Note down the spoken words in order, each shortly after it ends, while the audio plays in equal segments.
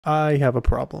I have a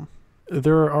problem.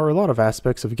 There are a lot of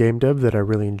aspects of game dev that I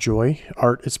really enjoy.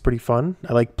 Art is pretty fun.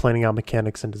 I like planning out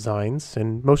mechanics and designs,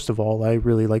 and most of all, I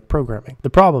really like programming. The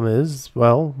problem is,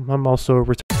 well, I'm also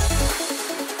a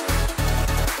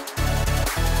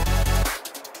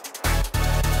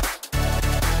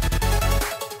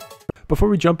Before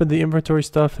we jump into the inventory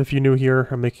stuff, if you're new here,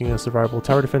 I'm making a survival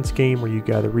tower defense game where you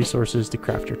gather resources to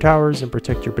craft your towers and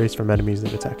protect your base from enemies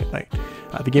that attack at night.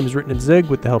 The game is written in Zig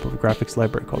with the help of a graphics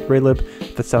library called Raylib.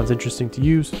 If that sounds interesting to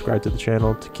you, subscribe to the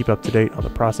channel to keep up to date on the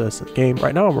process of the game.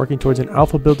 Right now I'm working towards an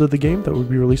alpha build of the game that will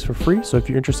be released for free, so if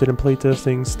you're interested in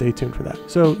playtesting, stay tuned for that.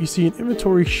 So you see, an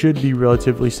inventory should be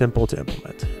relatively simple to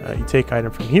implement. You take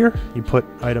item from here, you put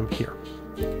item here.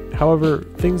 However,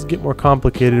 things get more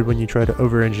complicated when you try to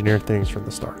over-engineer things from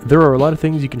the start. There are a lot of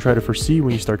things you can try to foresee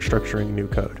when you start structuring new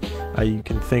code. You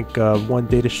can think of one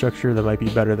data structure that might be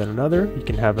better than another. You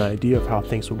can have an idea of how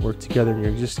things will work together in your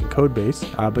existing code base,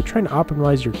 but trying to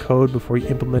optimize your code before you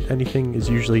implement anything is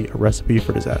usually a recipe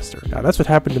for disaster. That's what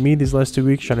happened to me these last 2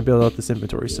 weeks trying to build out this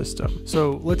inventory system.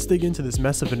 So let's dig into this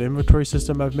mess of an inventory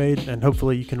system I've made, and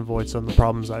hopefully you can avoid some of the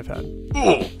problems I've had.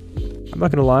 I'm not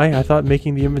gonna lie, I thought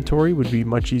making the inventory would be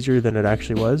much easier than it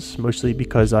actually was, mostly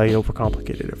because I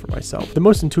overcomplicated it for myself. The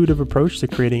most intuitive approach to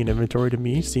creating an inventory to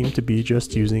me seemed to be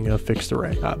just using a fixed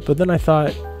array. But then I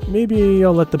thought, maybe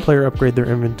I'll let the player upgrade their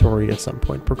inventory at some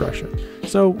point in progression.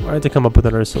 So I had to come up with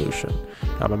another solution.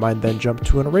 My mind then jumped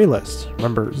to an array list.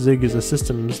 Remember, Zig is a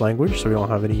systems language, so we don't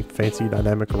have any fancy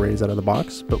dynamic arrays out of the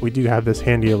box, but we do have this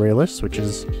handy array list, which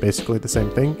is basically the same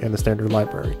thing in the standard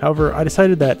library. However, I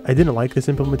decided that I didn't like this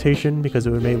implementation because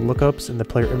it would make lookups in the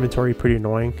player inventory pretty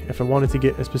annoying. If I wanted to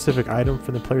get a specific item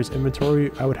from the player's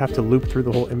inventory, I would have to loop through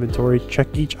the whole inventory, check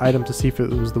each item to see if it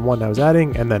was the one I was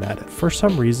adding, and then add it. For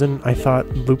some reason, I thought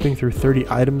looping through 30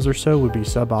 items or so would be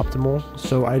suboptimal,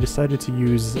 so I decided to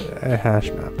use a hash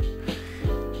map.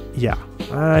 Yeah,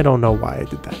 I don't know why I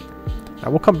did that.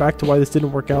 We'll come back to why this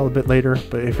didn't work out a bit later,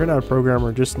 but if you're not a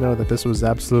programmer, just know that this was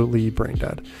absolutely brain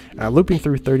dead. Looping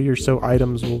through 30 or so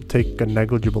items will take a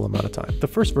negligible amount of time. The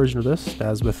first version of this,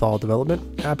 as with all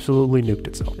development, absolutely nuked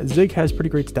itself. Zig has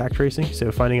pretty great stack tracing,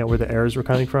 so finding out where the errors were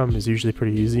coming from is usually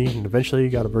pretty easy, and eventually you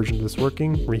got a version of this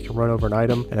working where you can run over an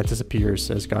item and it disappears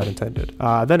as God intended.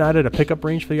 Then added a pickup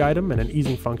range for the item and an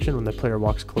easing function when the player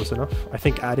walks close enough. I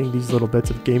think adding these little bits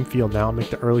of game feel now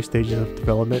make the early stages of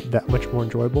development that much more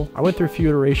enjoyable. I went through a few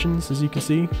iterations, as you can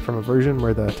see, from a version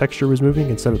where the texture was moving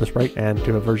instead of the sprite, and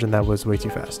to a version that was way too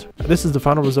fast. This is the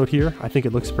final result here. I think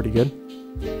it looks pretty good.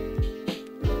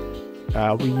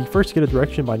 We first get a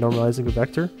direction by normalizing a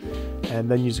vector, and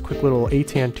then use a quick little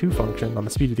atan2 function on the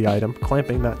speed of the item,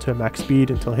 clamping that to a max speed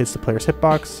until it hits the player's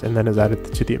hitbox, and then is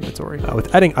added to the inventory.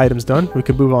 With adding items done, we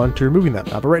can move on to removing them.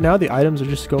 But right now, the items are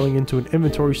just going into an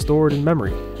inventory stored in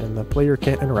memory, and the player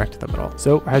can't interact with them at all.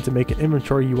 So I had to make an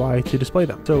inventory UI to display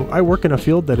them. So I work in a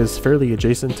field that is fairly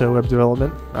adjacent to web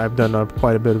development. I've done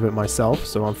quite a bit of it myself,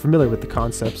 so I'm familiar with the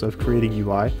concepts of creating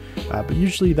UI, but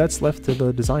usually that's left to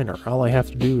the designer. All I have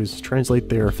to do is translate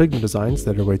their Figma designs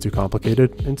that are way too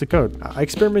complicated into code. I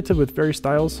experimented with various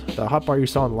styles. The hotbar you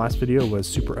saw in the last video was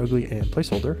super ugly and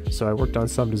placeholder, so I worked on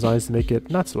some designs to make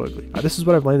it not so ugly. This is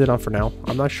what I've landed on for now.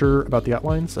 I'm not sure about the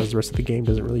outlines, as the rest of the game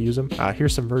doesn't really use them.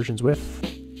 Here's some versions with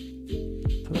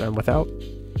and without.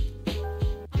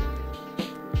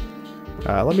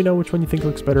 Let me know which one you think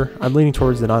looks better. I'm leaning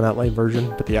towards the non-outline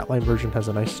version, but the outline version has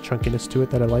a nice chunkiness to it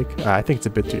that I like. I think it's a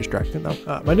bit too distracting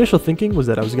though. My initial thinking was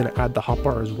that I was going to add the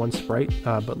hotbar as one sprite,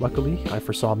 but luckily I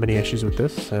foresaw many issues with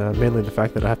this, mainly the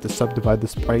fact that I have to subdivide the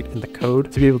sprite in the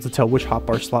code to be able to tell which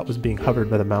hotbar slot was being hovered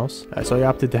by the mouse. So I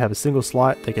opted to have a single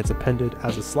slot that gets appended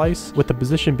as a slice, with the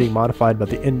position being modified by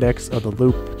the index of the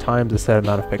loop times a set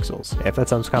amount of pixels. If that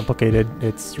sounds complicated,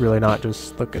 it's really not.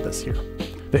 Just look at this here.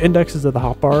 The indexes of the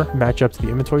hotbar match up to the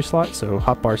inventory slot, so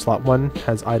hotbar slot 1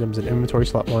 has items in inventory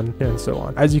slot 1, and so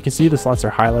on. As you can see, the slots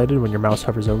are highlighted when your mouse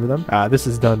hovers over them. This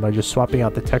is done by just swapping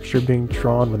out the texture being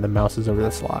drawn when the mouse is over the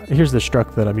slot. Here's the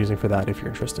struct that I'm using for that if you're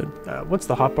interested. Once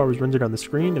the hotbar was rendered on the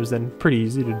screen, it was then pretty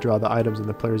easy to draw the items in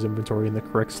the player's inventory in the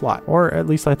correct slot, or at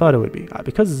least I thought it would be.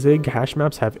 Because Zig hash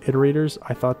maps have iterators,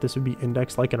 I thought this would be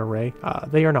indexed like an array.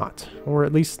 They are not, or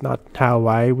at least not how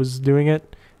I was doing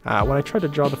it. When I tried to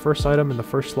draw the first item in the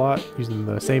first slot using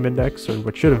the same index, or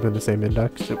what should have been the same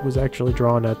index, it was actually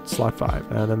drawn at slot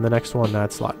 5, and then the next one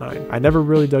at slot 9. I never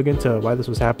really dug into why this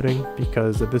was happening,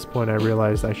 because at this point I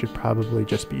realized I should probably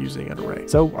just be using an array.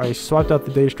 So I swapped out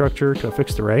the data structure to a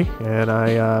fixed array, and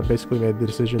I basically made the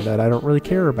decision that I don't really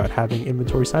care about having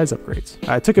inventory size upgrades.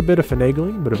 It took a bit of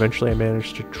finagling, but eventually I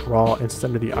managed to draw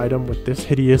instead of the item with this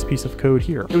hideous piece of code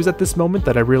here. It was at this moment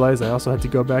that I realized I also had to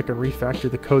go back and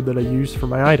refactor the code that I used for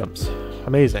my items.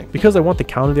 Amazing. Because I want the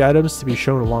count of the items to be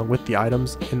shown along with the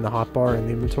items in the hotbar in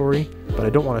the inventory, but I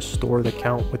don't want to store the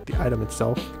count with the item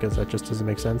itself because that just doesn't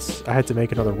make sense. I had to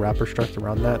make another wrapper struct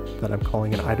around that I'm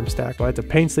calling an item stack. So I had to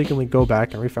painstakingly go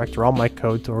back and refactor all my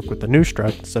code to work with the new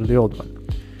struct instead of the old one.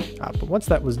 But once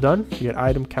that was done, you get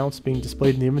item counts being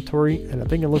displayed in the inventory, and I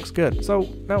think it looks good. So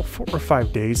now 4 or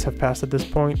 5 days have passed at this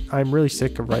point. I'm really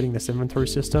sick of writing this inventory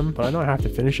system, but I know I have to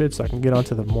finish it so I can get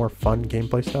onto the more fun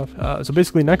gameplay stuff. So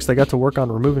basically next I got to work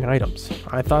on removing items.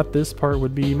 I thought this part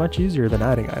would be much easier than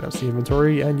adding items to the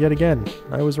inventory, and yet again,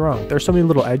 I was wrong. There's so many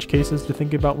little edge cases to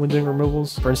think about when doing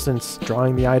removals. For instance,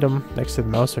 drawing the item next to the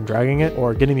mouse and dragging it,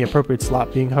 or getting the appropriate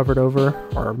slot being hovered over,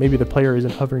 or maybe the player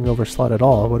isn't hovering over slot at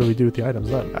all. What do we do with the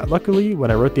items then? Luckily,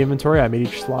 when I wrote the inventory, I made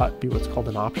each slot be what's called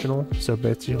an optional. So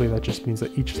basically that just means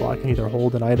that each slot can either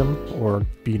hold an item or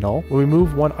be null. When we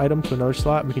move one item to another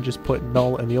slot, we can just put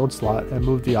null in the old slot and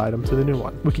move the item to the new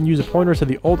one. We can use a pointer to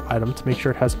the old item to make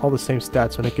sure it has all the same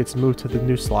stats when it gets moved to the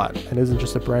new slot and isn't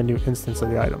just a brand new instance of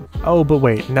the item. Oh, but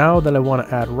wait, now that I want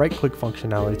to add right-click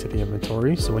functionality to the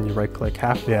inventory, so when you right-click,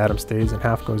 half the item stays and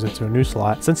half goes into a new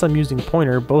slot, since I'm using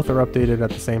pointer, both are updated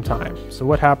at the same time. So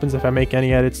what happens if I make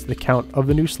any edits to the count of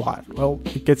the new slot? Well,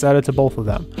 it gets added to both of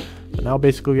them. So now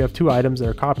basically we have two items that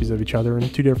are copies of each other in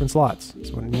two different slots.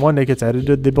 So when one gets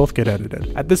edited, they both get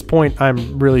edited. At this point,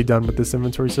 I'm really done with this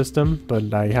inventory system,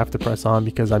 but I have to press on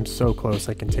because I'm so close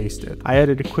I can taste it. I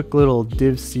added a quick little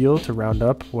div seal to round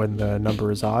up when the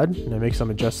number is odd, and I make some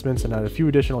adjustments and add a few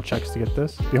additional checks to get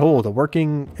this. Behold, a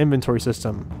working inventory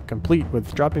system, complete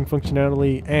with dropping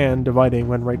functionality and dividing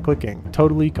when right-clicking.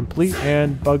 Totally complete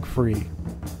and bug-free.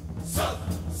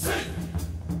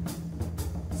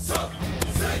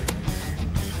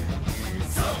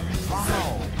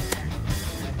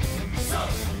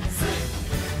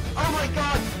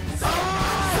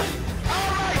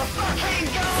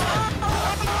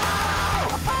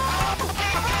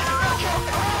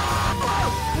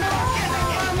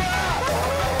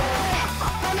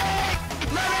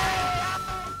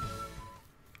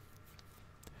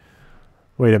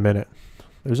 Wait a minute.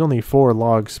 There's only 4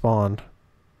 logs spawned.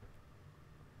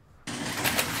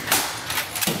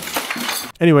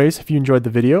 Anyways, if you enjoyed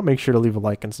the video, make sure to leave a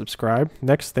like and subscribe.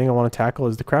 Next thing I want to tackle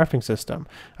is the crafting system.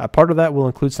 Part of that will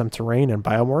include some terrain and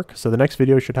biome work, so the next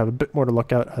video should have a bit more to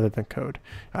look at other than code.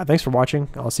 Thanks for watching.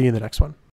 I'll see you in the next one.